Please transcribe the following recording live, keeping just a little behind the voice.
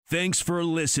Thanks for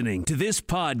listening to this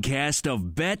podcast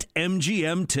of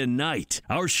BetMGM Tonight.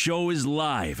 Our show is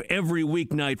live every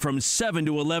weeknight from 7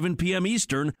 to 11 p.m.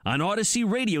 Eastern on Odyssey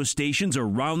radio stations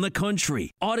around the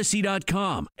country,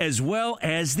 Odyssey.com, as well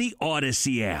as the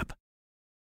Odyssey app.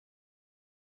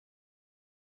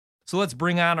 So let's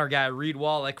bring on our guy, Reed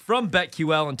Wallach from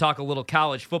BetQL, and talk a little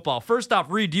college football. First off,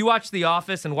 Reed, do you watch The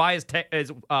Office, and why is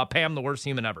Pam the worst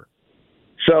human ever?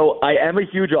 So I am a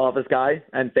huge Office guy,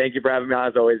 and thank you for having me on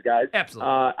as always, guys. Absolutely.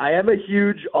 I am a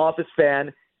huge Office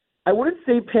fan. I wouldn't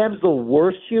say Pam's the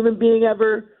worst human being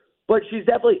ever, but she's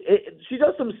definitely she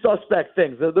does some suspect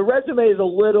things. The resume is a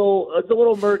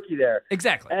little murky there.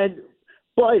 Exactly.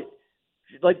 But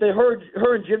like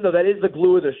her and Jim though, that is the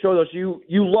glue of the show though. So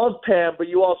you love Pam, but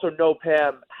you also know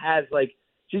Pam has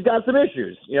she's got some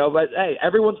issues, But hey,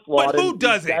 everyone's flawed. But who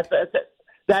doesn't?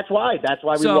 That's why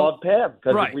we love Pam,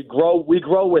 because we grow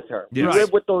with her. Yes. We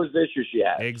live with those issues she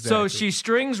has. Exactly. So she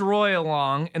strings Roy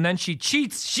along, and then she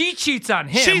cheats. She cheats on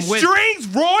him. She strings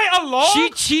Roy along? She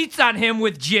cheats on him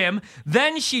with Jim.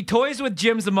 Then she toys with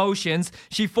Jim's emotions.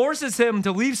 She forces him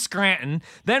to leave Scranton.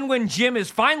 Then when Jim is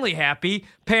finally happy,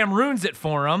 Pam ruins it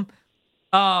for him.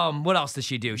 What else does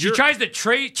she do? She tries to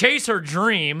chase her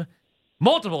dream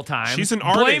multiple times. She's an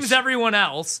artist. Blames everyone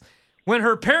else. When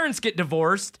her parents get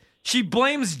divorced, she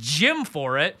blames Jim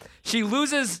for it. She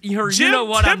loses her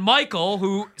on Michael,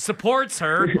 who supports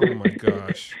her. Oh, my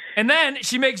gosh. And then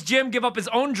she makes Jim give up his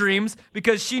own dreams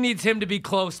because she needs him to be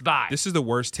close by. This is the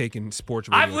worst take in sports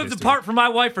radio I've lived history. apart from my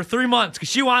wife for 3 months because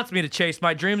she wants me to chase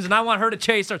my dreams, and I want her to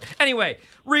chase hers. Anyway,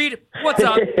 Reed, what's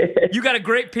up? You got a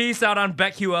great piece out on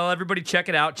BetQL. Everybody check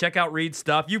it out. Check out Reed's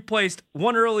stuff. You placed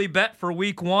one early bet for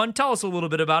week 1. Tell us a little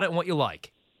bit about it and what you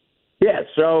like. Yeah,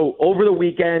 so over the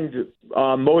weekend,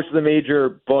 most of the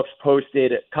major books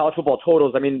posted college football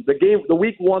totals. I mean, the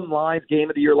week 1 lines, game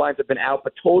of the year lines have been out,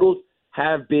 but totals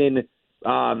have been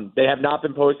they have not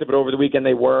been posted, but over the weekend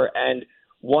they were. And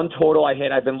one total I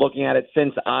hit, I've been looking at it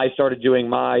since I started doing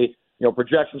my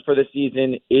projections for the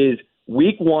season, is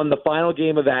week 1, the final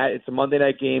game of that. It's a Monday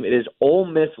night game. It is Ole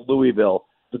Miss Louisville.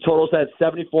 The total said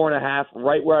 74.5,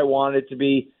 right where I wanted it to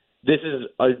be. This is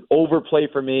an overplay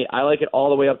for me. I like it all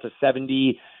the way up to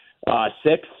 76.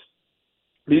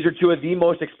 These are two of the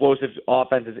most explosive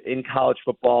offenses in college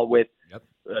football, with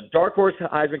dark horse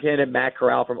Heisman candidate Matt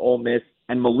Corral from Ole Miss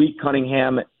and Malik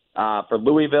Cunningham for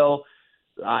Louisville.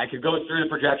 I could go through the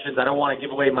projections. I don't want to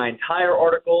give away my entire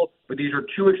article, but these are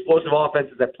two explosive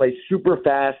offenses that play super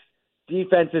fast.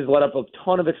 Defenses let up a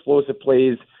ton of explosive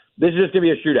plays. This is just going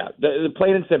to be a shootout.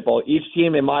 Plain and simple. Each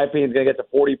team, in my opinion, is going to get to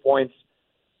 40 points.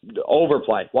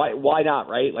 Overplay. Why not,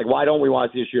 right? Why don't we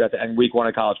want to see a shootout in week 1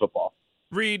 of college football?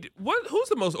 Reed, who's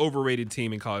the most overrated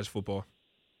team in college football?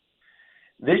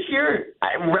 This year,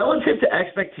 relative to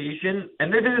expectation,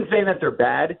 and this isn't saying that they're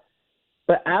bad,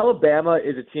 but Alabama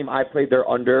is a team I played their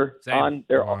under on.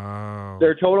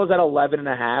 Their total's at 11.5.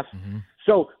 Mm-hmm.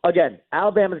 So, again,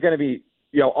 Alabama's going to be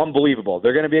unbelievable.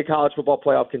 They're going to be a college football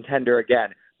playoff contender again.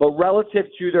 But relative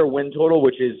to their win total,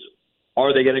 which is,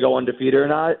 are they going to go undefeated or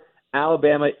not,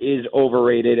 Alabama is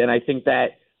overrated, and I think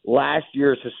that last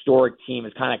year's historic team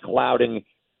is kind of clouding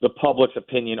the public's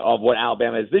opinion of what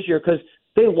Alabama is this year because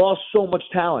they lost so much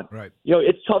talent. Right.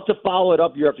 It's tough to follow it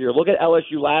up year after year. Look at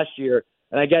LSU last year,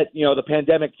 and I get, the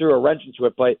pandemic threw a wrench into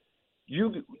it, but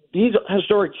these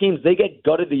historic teams, they get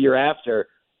gutted the year after,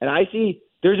 and I see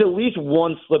there's at least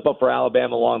one slip-up for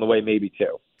Alabama along the way, maybe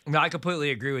two. No, I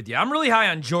completely agree with you. I'm really high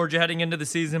on Georgia heading into the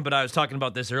season, but I was talking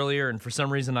about this earlier, and for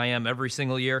some reason I am every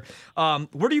single year.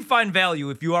 Where do you find value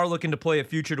if you are looking to play a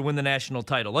future to win the national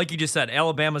title? Like you just said,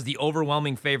 Alabama's the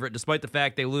overwhelming favorite, despite the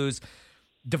fact they lose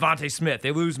Devontae Smith.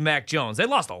 They lose Mac Jones. They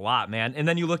lost a lot, man. And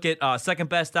then you look at second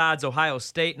best odds, Ohio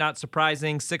State, not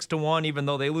surprising, 6-1, even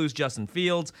though they lose Justin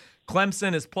Fields.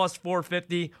 Clemson is plus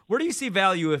 450. Where do you see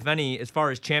value, if any, as far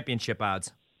as championship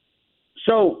odds?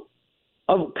 So,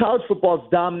 college football is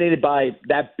dominated by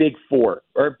that big 4,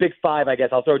 or big 5, I guess.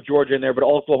 I'll throw Georgia in there, but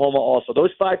Oklahoma also. Those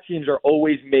 5 teams are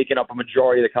always making up a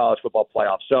majority of the college football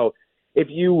playoffs. So if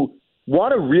you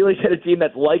want to really hit a team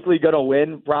that's likely going to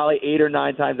win probably 8 or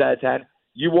 9 times out of 10,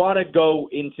 you want to go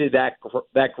into that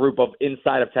group of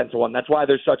inside of 10-1. That's why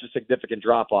there's such a significant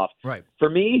drop-off. Right. For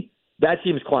me, that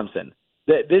team's Clemson.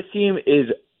 This team is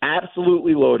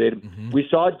absolutely loaded. Mm-hmm. We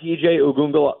saw DJ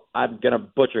Ugungala. I'm going to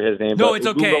butcher his name. No, it's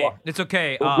okay. It's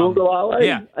okay. Ugungala,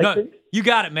 yeah. I think. You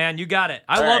got it, man. You got it.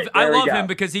 I love him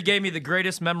because he gave me the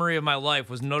greatest memory of my life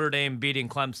was Notre Dame beating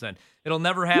Clemson. It'll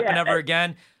never happen ever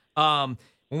again.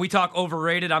 When we talk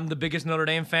overrated, I'm the biggest Notre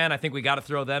Dame fan. I think we got to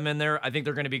throw them in there. I think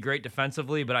they're going to be great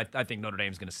defensively, but I think Notre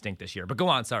Dame's going to stink this year. But go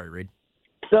on. Sorry, Reed.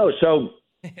 So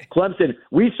Clemson,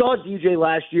 we saw DJ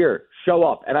last year show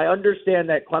up, and I understand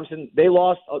that Clemson, they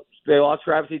lost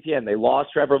Travis Etienne, they lost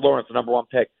Trevor Lawrence, the number 1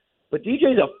 pick, but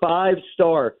DJ's a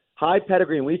 5-star, high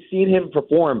pedigree, and we've seen him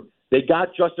perform. They got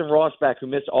Justin Ross back, who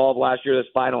missed all of last year, this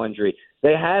spinal injury.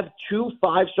 They have 2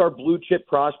 5-star blue-chip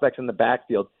prospects in the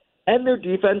backfield, and their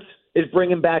defense is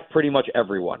bringing back pretty much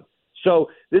everyone. So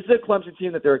this is a Clemson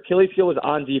team that their Achilles heel is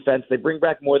on defense. They bring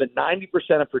back more than 90%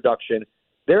 of production.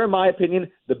 They're, in my opinion,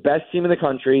 the best team in the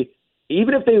country.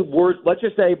 Even if they were, let's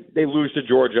just say they lose to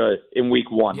Georgia in week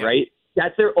 1, right?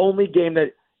 That's their only game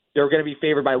that they're going to be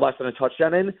favored by less than a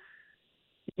touchdown in.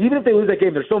 Even if they lose that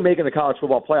game, they're still making the college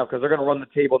football playoff because they're going to run the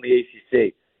table in the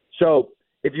ACC. So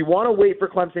if you want to wait for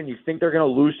Clemson, you think they're going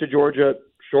to lose to Georgia,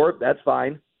 sure, that's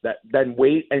fine. Then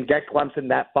wait and get Clemson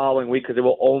that following week because it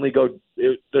will only go –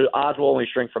 the odds will only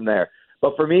shrink from there.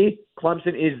 But for me, Clemson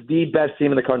is the best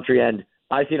team in the country, and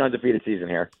I see an undefeated season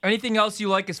here. Anything else you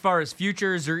like as far as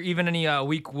futures or even any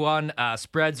week 1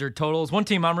 spreads or totals? One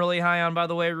team I'm really high on, by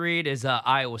the way, Reed, is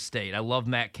Iowa State. I love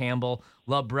Matt Campbell,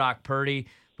 love Brock Purdy.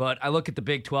 But I look at the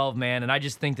Big 12, man, and I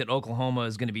just think that Oklahoma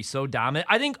is going to be so dominant.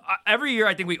 I think every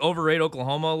year we overrate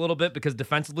Oklahoma a little bit because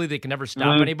defensively they can never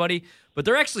stop anybody. But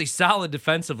they're actually solid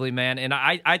defensively, man, and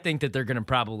I think that they're going to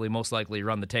probably most likely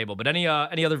run the table. But any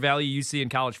other value you see in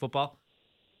college football?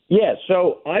 Yeah,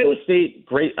 so Iowa State,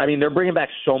 great. I mean, they're bringing back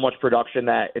so much production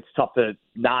that it's tough to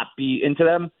not be into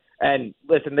them. And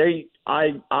listen,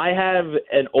 I have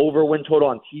an over-win total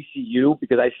on TCU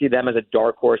because I see them as a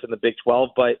dark horse in the Big 12,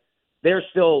 but they're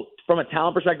still, from a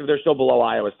talent perspective, they're still below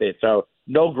Iowa State. So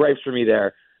no grapes for me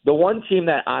there. The one team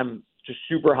that I'm just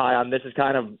super high on, this is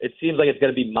kind of, it seems like it's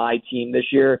going to be my team this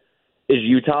year, is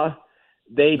Utah.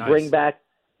 They bring back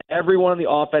everyone on the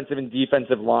offensive and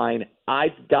defensive line. I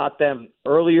got them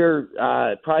earlier,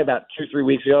 probably about 2-3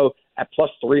 weeks ago, at plus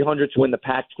 300 to win the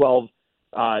Pac-12,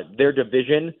 their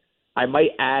division. I might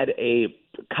add a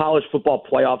college football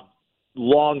playoff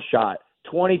long shot,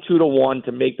 22-1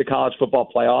 to make the college football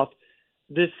playoff.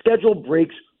 The schedule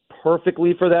breaks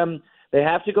perfectly for them. They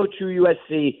have to go to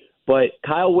USC, but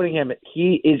Kyle Whittingham,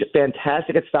 he is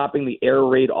fantastic at stopping the air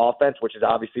raid offense, which is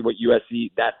obviously what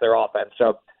USC, that's their offense.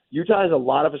 So Utah has a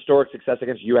lot of historic success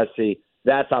against USC.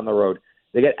 That's on the road.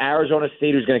 They get Arizona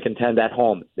State, who's going to contend at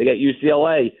home. They get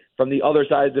UCLA from the other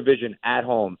side of the division at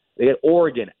home. They get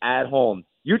Oregon at home.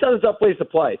 Utah's a tough place to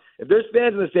play. If there's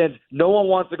fans in the stands, no one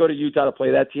wants to go to Utah to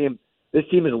play that team. This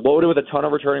team is loaded with a ton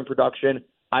of returning production.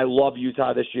 I love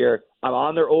Utah this year. I'm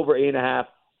on their over 8.5.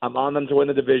 I'm on them to win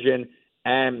the division.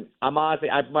 And I'm honestly,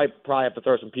 I might probably have to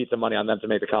throw some pizza money on them to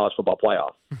make the college football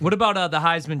playoff. What about the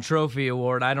Heisman Trophy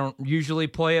Award? I don't usually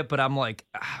play it, but I'm like,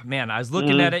 man, I was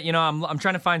looking at it. You know, I'm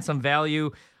trying to find some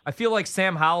value. I feel like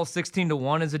Sam Howell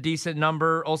 16-1 is a decent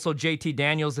number. Also, JT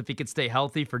Daniels, if he could stay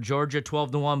healthy for Georgia,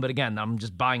 12-1. But again, I'm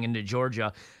just buying into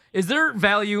Georgia. Is there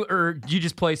value, or do you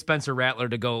just play Spencer Rattler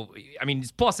to go? I mean,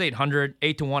 he's plus 800,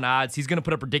 8-1 odds. He's going to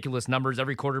put up ridiculous numbers.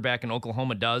 Every quarterback in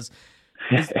Oklahoma does.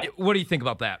 What do you think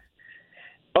about that?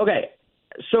 Okay,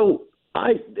 so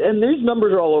and these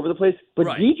numbers are all over the place, but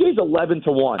right. DJ's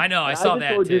 11-1. I know, I saw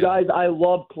that told too. You guys, I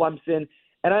love Clemson,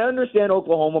 and I understand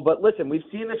Oklahoma, but listen, we've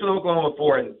seen this with Oklahoma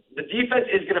before, and the defense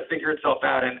is going to figure itself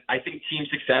out, and I think team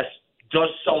success does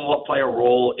somewhat play a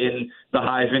role in the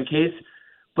Heisman case.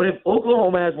 But if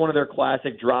Oklahoma has one of their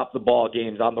classic drop-the-ball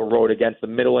games on the road against the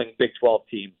middling Big 12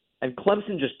 team, and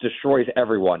Clemson just destroys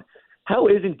everyone, how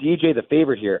isn't DJ the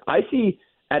favorite here? I see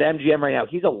at MGM right now,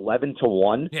 he's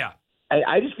 11-1. Yeah.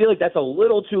 I just feel like that's a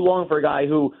little too long for a guy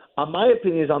who, in my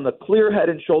opinion, is on the clear head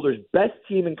and shoulders best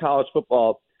team in college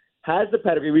football, has the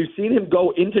pedigree. We've seen him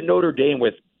go into Notre Dame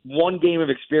with one game of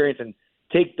experience and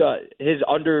take his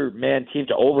undermanned team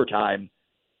to overtime.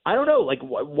 I don't know. Like,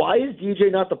 why is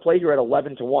DJ not the play here at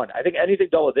 11-1? I think anything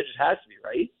double digits has to be,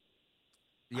 right?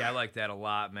 Yeah, I like that a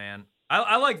lot, man.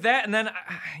 I like that, and then,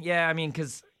 yeah, I mean,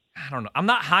 because I don't know. I'm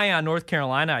not high on North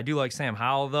Carolina. I do like Sam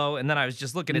Howell, though. And then I was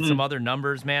just looking at some other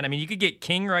numbers, man. I mean, you could get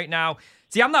King right now.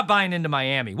 See, I'm not buying into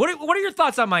Miami. What are your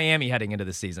thoughts on Miami heading into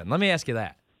the season? Let me ask you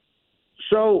that.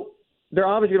 So they're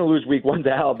obviously going to lose week 1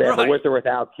 to Alabama, right, with or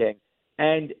without King.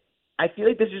 And I feel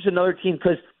like this is just another team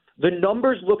because the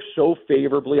numbers look so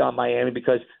favorably on Miami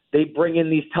because they bring in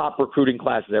these top recruiting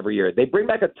classes every year. They bring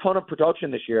back a ton of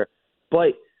production this year, but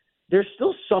there's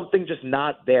still something just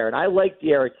not there. And I like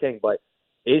De'Ara King, but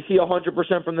is he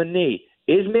 100% from the knee?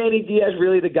 Is Manny Diaz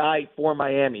really the guy for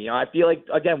Miami? You know, I feel like,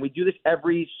 again, we do this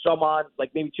every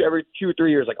maybe every 2 or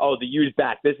 3 years. Like, oh, the U's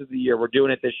back. This is the year. We're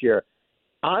doing it this year.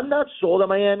 I'm not sold on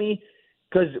Miami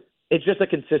because it's just a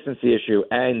consistency issue.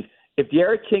 And if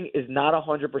De'Ara King is not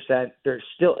 100%, there's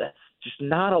still just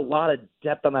not a lot of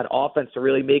depth on that offense to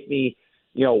really make me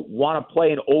want to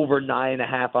play an over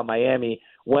 9.5 on Miami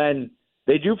when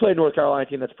they do play a North Carolina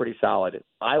team that's pretty solid.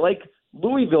 I like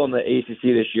Louisville in the ACC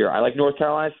this year. I like North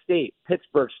Carolina State.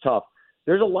 Pittsburgh's tough.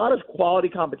 There's a lot of quality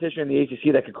competition in the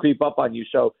ACC that could creep up on you.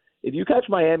 So if you catch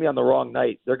Miami on the wrong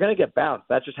night, they're going to get bounced.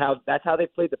 That's how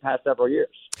they've played the past several years.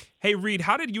 Hey, Reed,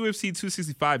 how did UFC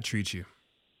 265 treat you?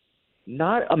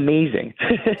 Not amazing.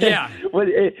 Yeah. But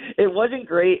it wasn't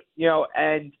great,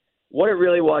 and what it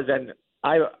really was, and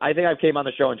I think I came on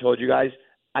the show and told you guys,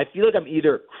 I feel like I'm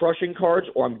either crushing cards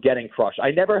or I'm getting crushed.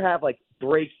 I never have like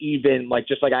break even,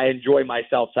 just like I enjoy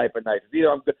myself type of nights.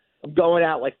 Either I'm going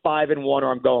out like 5-1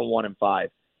 or I'm going 1-5.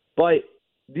 But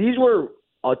these were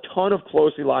a ton of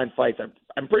closely lined fights.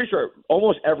 I'm pretty sure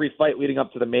almost every fight leading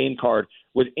up to the main card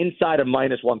was inside of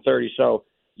minus 130. So,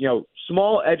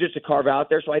 small edges to carve out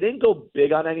there. So I didn't go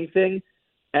big on anything.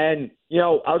 And, I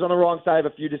was on the wrong side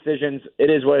of a few decisions. It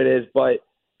is what it is. But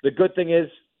the good thing is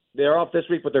they're off this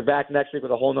week, but they're back next week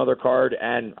with a whole nother card.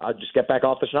 And I'll just get back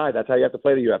off the schneid. That's how you have to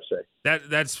play the UFC.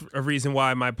 That's a reason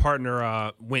why my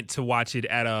partner went to watch it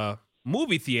at a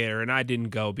movie theater, and I didn't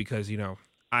go because,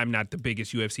 I'm not the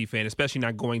biggest UFC fan, especially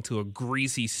not going to a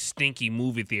greasy, stinky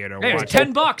movie theater. Hey, it was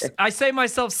 $10. I saved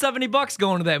myself $70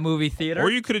 going to that movie theater. Or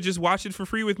you could have just watched it for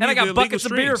free with me. And I got buckets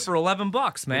of beer for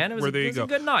 $11, man. It was a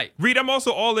good night. Reed, I'm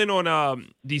also all in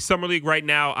on the Summer League right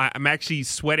now. I'm actually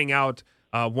sweating out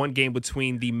one game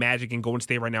between the Magic and Golden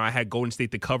State right now. I had Golden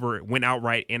State to cover. It went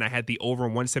outright, and I had the over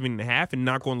 170.5 and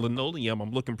not going linoleum.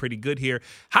 I'm looking pretty good here.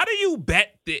 How do you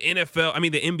bet the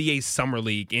NBA Summer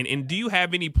League? And do you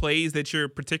have any plays that you're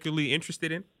particularly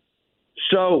interested in?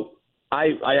 So I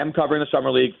am covering the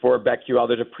Summer League for BetQL.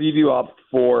 There's a preview up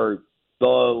for the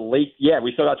late. Yeah,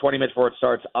 we still got 20 minutes before it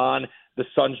starts on the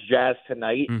Suns Jazz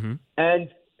tonight. Mm-hmm. And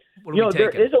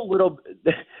there's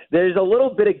a little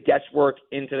bit of guesswork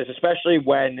into this, especially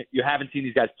when you haven't seen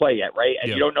these guys play yet, right?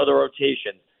 And you don't know the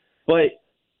rotation. But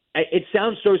it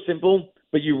sounds so simple,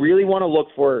 but you really want to look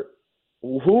for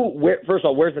first of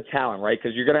all, where's the talent, right?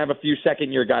 Because you're going to have a few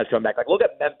second-year guys coming back. Like, look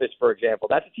at Memphis, for example.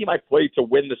 That's a team I played to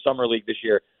win the Summer League this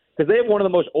year because they have one of the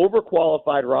most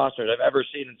overqualified rosters I've ever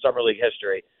seen in Summer League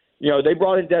history. They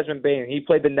brought in Desmond Bane. He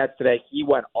played the Nets today. He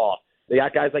went off. They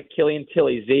got guys like Killian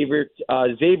Tilly,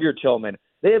 Xavier Tillman.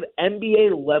 They have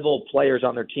NBA-level players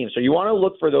on their team. So you want to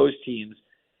look for those teams.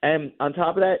 And on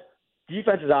top of that,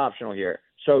 defense is optional here.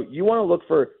 So you want to look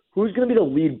for who's going to be the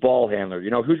lead ball handler,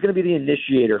 who's going to be the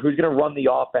initiator, who's going to run the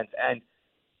offense. And,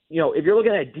 if you're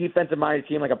looking at a defensive-minded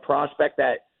team like a prospect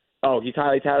that, he's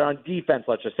highly touted on defense,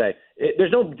 let's just say,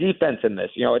 there's no defense in this.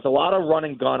 It's a lot of run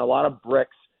and gun, a lot of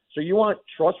bricks. So you want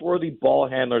trustworthy ball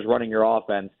handlers running your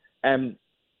offense. And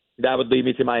that would lead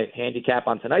me to my handicap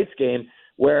on tonight's game,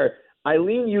 where I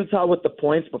lean Utah with the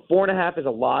points, but 4.5 is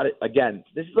a lot. Again,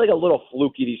 this is like a little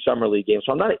fluky, these Summer League games,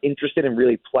 so I'm not interested in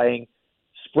really playing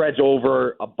spreads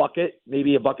over a bucket,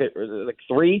 maybe a bucket or like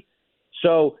 3.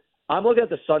 So I'm looking at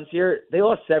the Suns here. They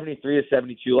lost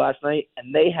 73-72 last night,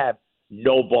 and they have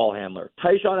no ball handler.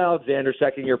 Tyshawn Alexander,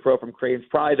 second-year pro from Creighton,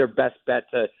 probably their best bet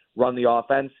to run the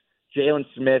offense. Jalen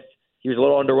Smith, he was a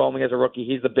little underwhelming as a rookie.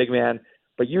 He's the big man.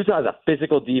 But Utah has a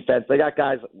physical defense. They got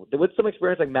guys with some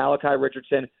experience like Malachi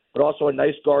Richardson, but also a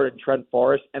nice guard in Trent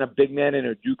Forrest and a big man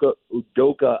in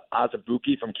Udoka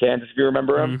Azubuike from Kansas, if you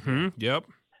remember him. Mm-hmm. Yep.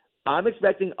 I'm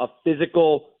expecting a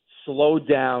physical, slowed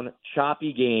down,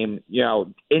 choppy game,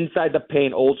 inside the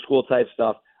paint, old school type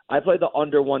stuff. I played the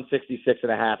under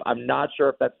 166.5. I'm not sure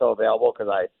if that's still available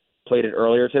because I played it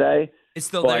earlier today. It's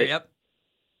still there, yep.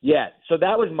 Yeah, so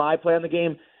that was my play on the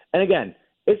game. And again,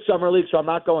 it's Summer League, so I'm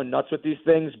not going nuts with these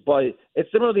things, but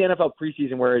it's similar to the NFL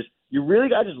preseason, whereas you really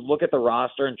got to just look at the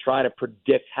roster and try to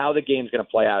predict how the game's going to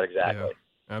play out exactly.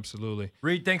 Yeah, absolutely.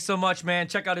 Reed, thanks so much, man.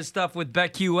 Check out his stuff with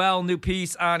BetQL, new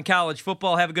piece on college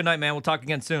football. Have a good night, man. We'll talk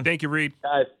again soon. Thank you, Reed.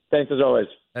 Guys, thanks as always.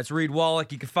 That's Reed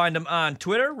Wallach. You can find him on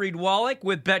Twitter, Reed Wallach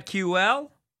with BetQL.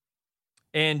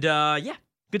 And,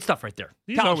 good stuff right there.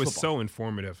 He's always so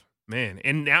informative, man.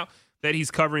 And now that he's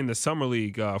covering the Summer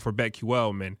League for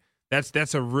BetQL, man,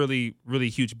 that's a really, really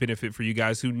huge benefit for you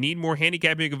guys who need more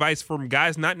handicapping advice from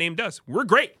guys not named us. We're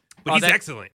great, but he's excellent.